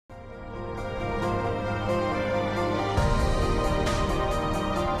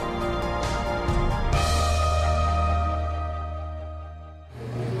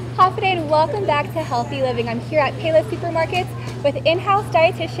welcome back to Healthy Living. I'm here at Payless Supermarkets with in-house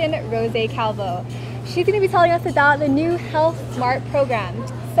dietitian Rose Calvo. She's going to be telling us about the new Health Smart program.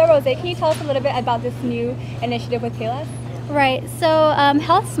 So Rose, can you tell us a little bit about this new initiative with Payless? Right, so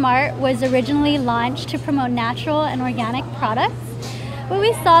Health Smart was originally launched to promote natural and organic products, but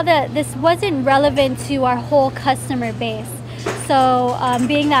we saw that this wasn't relevant to our whole customer base. So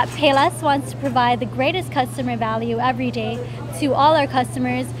being that Payless wants to provide the greatest customer value every day to all our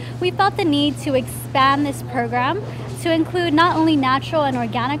customers, we felt the need to expand this program to include not only natural and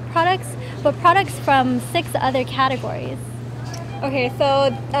organic products, but products from 6 other categories. Okay,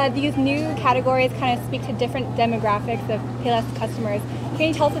 so these new categories kind of speak to different demographics of Payless customers. Can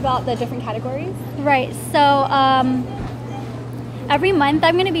you tell us about the different categories? Right, so every month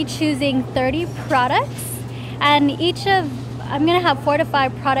I'm going to be choosing 30 products, and I'm going to have 4 to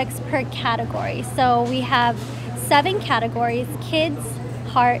 5 products per category. So we have 7 categories: kids,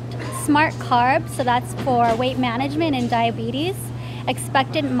 heart, smart carbs, so that's for weight management and diabetes,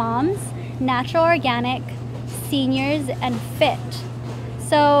 expectant moms, natural organic, seniors, and fit.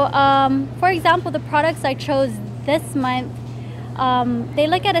 So for example, the products I chose this month, they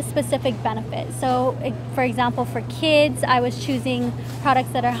look at a specific benefit. So for example, for kids, I was choosing products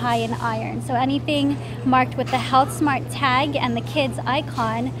that are high in iron. So anything marked with the Health Smart tag and the kids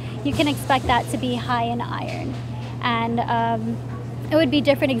icon, you can expect that to be high in iron. And it would be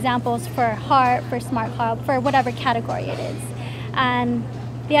different examples for heart, for smart carb, for whatever category it is. And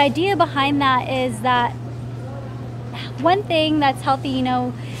the idea behind that is that one thing that's healthy,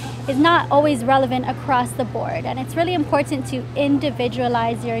 is not always relevant across the board, and it's really important to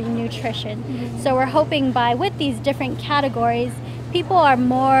individualize your nutrition. Mm-hmm. So we're hoping with these different categories, people are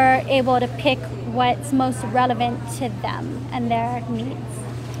more able to pick what's most relevant to them and their needs.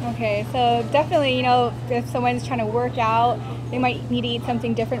 Okay, so definitely, if someone's trying to work out, they might need to eat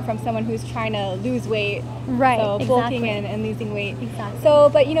something different from someone who's trying to lose weight. Right, so bulking exactly. and losing weight. Exactly. So,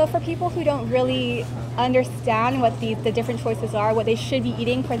 but for people who don't really understand what the different choices are, what they should be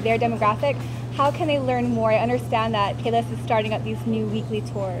eating for their demographic, how can they learn more? I understand that Payless is starting up these new weekly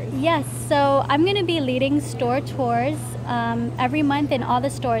tours. Yes, so I'm going to be leading store tours every month in all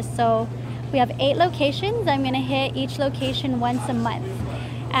the stores. So we have 8 locations. I'm going to hit each location once a month.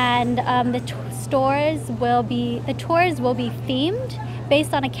 And the tours will be themed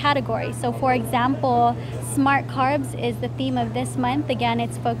based on a category. So for example, smart carbs is the theme of this month. Again,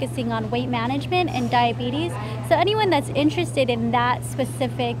 it's focusing on weight management and diabetes. So anyone that's interested in that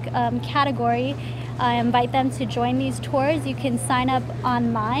specific category, I invite them to join these tours. You can sign up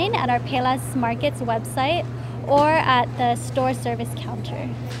online at our Payless Markets website or at the store service counter.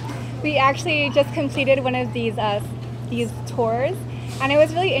 We actually just completed one of these tours. And it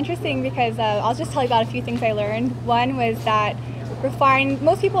was really interesting because I'll just tell you about a few things I learned. One was that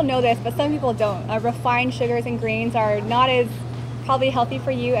most people know this, but some people don't. Refined sugars and grains are not as probably healthy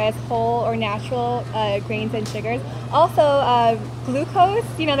for you as whole or natural grains and sugars. Also, glucose,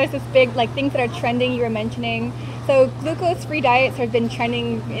 there's this big, things that are trending you were mentioning. So glucose-free diets have been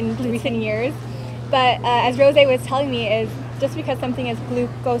trending in recent years. But as Rose was telling me, is just because something is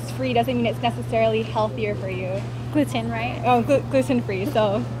glucose-free doesn't mean it's necessarily healthier for you. Gluten, right? Oh, gluten-free.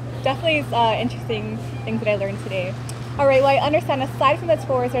 So definitely interesting things that I learned today. All right, well, I understand aside from the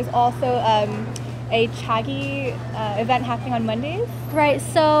tours, there's also a Chaggy event happening on Mondays. Right,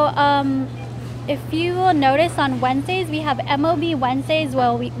 so if you will notice on Wednesdays, we have MOB Wednesdays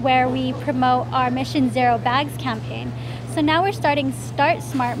where we promote our Mission Zero Bags campaign. So now we're starting Start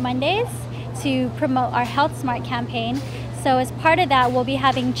Smart Mondays to promote our Health Smart campaign. So as part of that, we'll be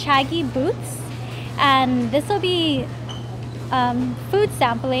having Chaggy booths, and this will be food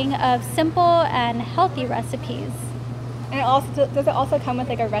sampling of simple and healthy recipes. And does it also come with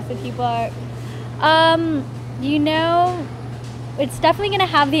a recipe book? It's definitely going to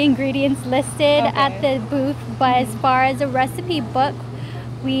have the ingredients listed at the booth, but as far as a recipe book,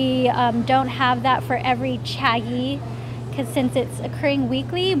 we don't have that for every Chaggy, since it's occurring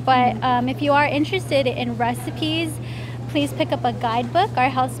weekly. But if you are interested in recipes, please pick up a guidebook. Our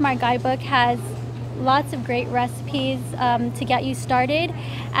Health Smart guidebook has lots of great recipes to get you started,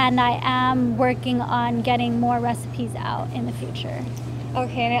 and I am working on getting more recipes out in the future.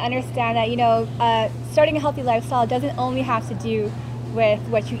 Okay, and I understand that starting a healthy lifestyle doesn't only have to do with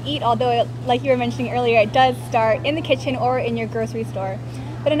what you eat, although like you were mentioning earlier, it does start in the kitchen or in your grocery store.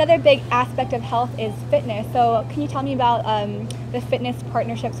 But another big aspect of health is fitness. So can you tell me about the fitness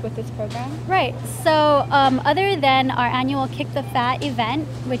partnerships with this program? Right. So other than our annual Kick the Fat event,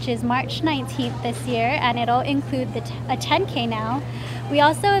 which is March 19th this year, and it'll include a 10K now, we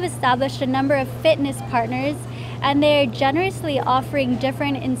also have established a number of fitness partners and they're generously offering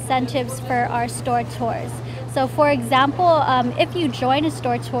different incentives for our store tours. So for example, if you join a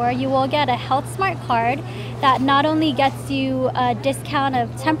store tour, you will get a Health Smart card that not only gets you a discount of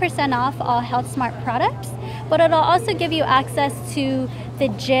 10% off all Health Smart products, but it'll also give you access to the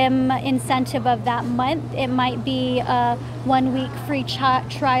gym incentive of that month. It might be a 1 week free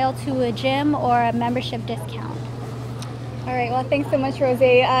trial to a gym or a membership discount. All right, well, thanks so much,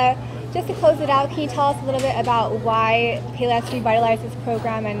 Rosie. Just to close it out, can you tell us a little bit about why Payless revitalized this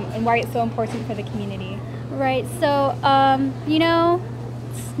program and why it's so important for the community? Right, so, you know,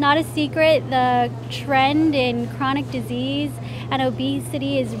 it's not a secret, the trend in chronic disease and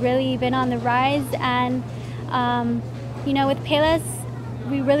obesity has really been on the rise, and, you know, with Payless,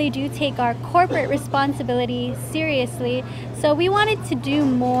 we really do take our corporate responsibility seriously, so we wanted to do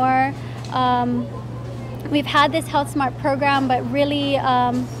more. We've had this Health Smart program, but really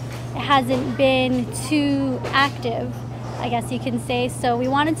it hasn't been too active, I guess you can say, so we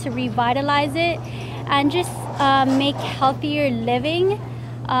wanted to revitalize it and just make healthier living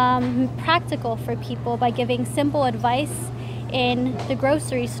practical for people by giving simple advice in the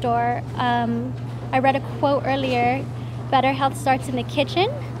grocery store. I read a quote earlier, better health starts in the kitchen,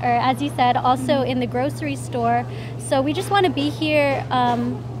 or as you said, also in the grocery store. So we just want to be here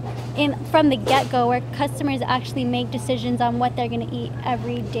from the get-go, where customers actually make decisions on what they're going to eat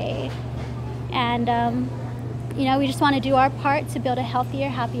every day. And you know, we just want to do our part to build a healthier,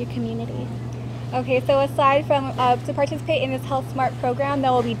 happier community. Okay, so aside from to participate in this Health Smart program,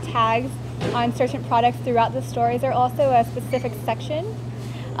 there will be tags on certain products throughout the store. Is there also a specific section?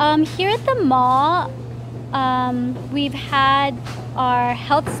 Here at the mall, we've had our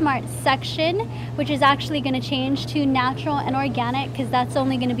Health Smart section, which is actually going to change to natural and organic, because that's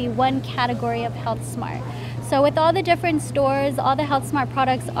only going to be one category of Health Smart. So with all the different stores, all the Health Smart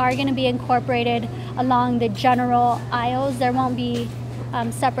products are going to be incorporated along the general aisles. There won't be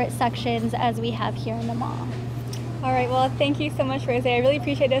separate sections as we have here in the mall. All right, well, thank you so much, Rosie. I really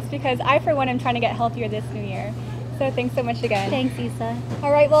appreciate this because I, for one, am trying to get healthier this new year. So thanks so much again. Thanks, Isa.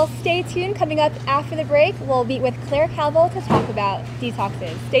 All right, well, stay tuned. Coming up after the break, we'll meet with Claire Calvo to talk about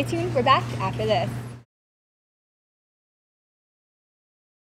detoxes. Stay tuned. We're back after this.